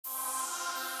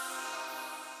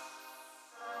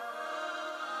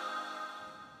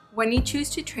When you choose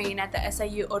to train at the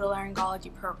SIU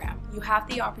Otolaryngology program, you have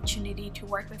the opportunity to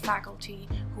work with faculty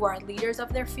who are leaders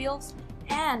of their fields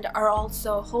and are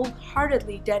also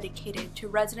wholeheartedly dedicated to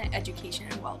resident education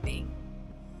and well-being.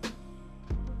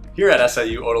 Here at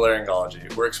SIU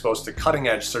Otolaryngology, we're exposed to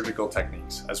cutting-edge surgical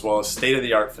techniques, as well as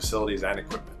state-of-the-art facilities and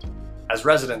equipment. As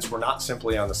residents, we're not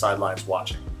simply on the sidelines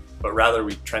watching, but rather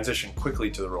we transition quickly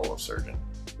to the role of surgeon.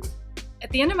 At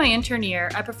the end of my intern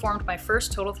year, I performed my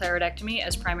first total thyroidectomy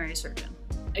as primary surgeon.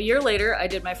 A year later, I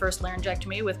did my first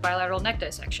laryngectomy with bilateral neck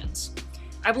dissections.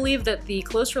 I believe that the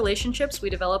close relationships we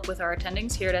develop with our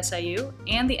attendings here at SIU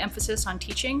and the emphasis on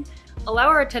teaching allow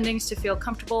our attendings to feel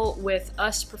comfortable with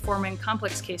us performing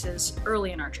complex cases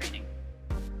early in our training.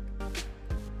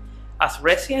 As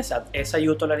residents at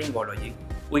SIU Otolaryngology,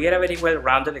 we get a very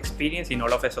well-rounded experience in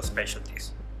all of the subspecialties.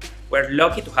 We're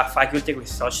lucky to have faculty with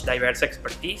such diverse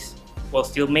expertise while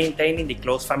still maintaining the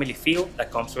close family feel that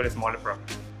comes with a smaller program.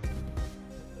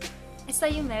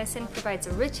 SIU Medicine provides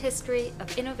a rich history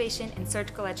of innovation in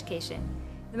surgical education.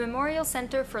 The Memorial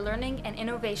Center for Learning and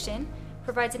Innovation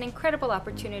provides an incredible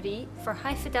opportunity for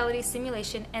high-fidelity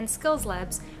simulation and skills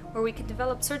labs where we can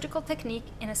develop surgical technique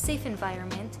in a safe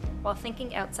environment while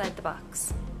thinking outside the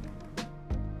box.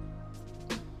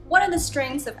 One of the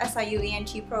strengths of SIU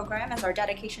ENT program is our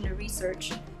dedication to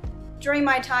research. During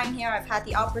my time here, I've had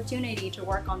the opportunity to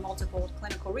work on multiple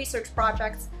clinical research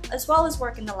projects, as well as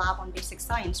work in the lab on basic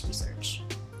science research.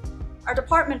 Our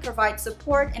department provides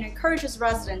support and encourages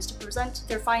residents to present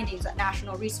their findings at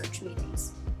national research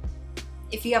meetings.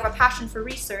 If you have a passion for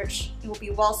research, you will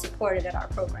be well supported at our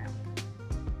program.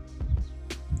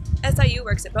 SIU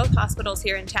works at both hospitals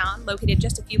here in town, located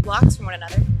just a few blocks from one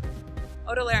another.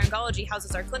 Otolaryngology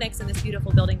houses our clinics in this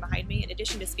beautiful building behind me, in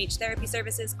addition to speech therapy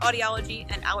services, audiology,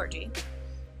 and allergy.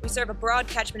 We serve a broad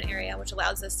catchment area, which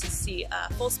allows us to see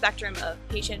a full spectrum of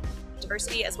patient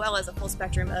diversity, as well as a full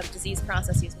spectrum of disease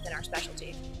processes within our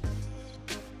specialty.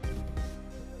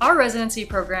 Our residency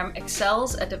program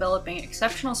excels at developing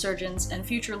exceptional surgeons and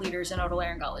future leaders in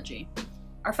otolaryngology.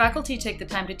 Our faculty take the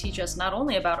time to teach us not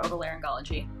only about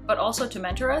otolaryngology, but also to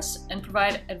mentor us and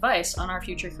provide advice on our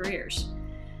future careers.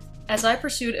 As I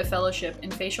pursued a fellowship in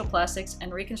facial plastics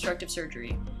and reconstructive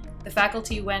surgery, the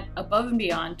faculty went above and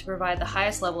beyond to provide the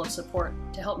highest level of support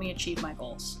to help me achieve my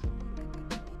goals.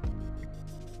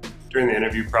 During the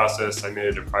interview process, I made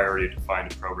it a priority to find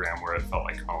a program where I felt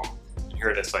like home. And here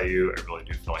at SIU, I really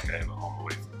do feel like I have a home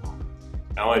away from home.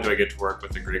 Not only do I get to work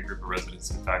with a great group of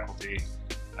residents and faculty,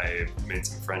 I've made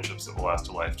some friendships that will last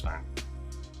a lifetime.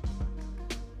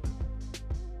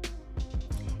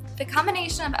 The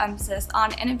combination of emphasis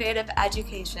on innovative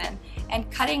education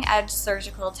and cutting-edge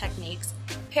surgical techniques,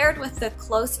 paired with the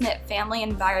close-knit family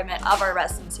environment of our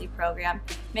residency program,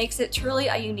 makes it truly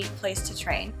a unique place to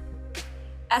train.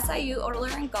 SIU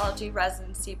Otolaryngology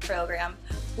residency program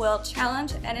will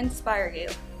challenge and inspire you,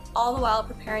 all the while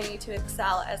preparing you to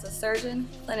excel as a surgeon,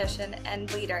 clinician,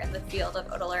 and leader in the field of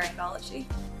otolaryngology.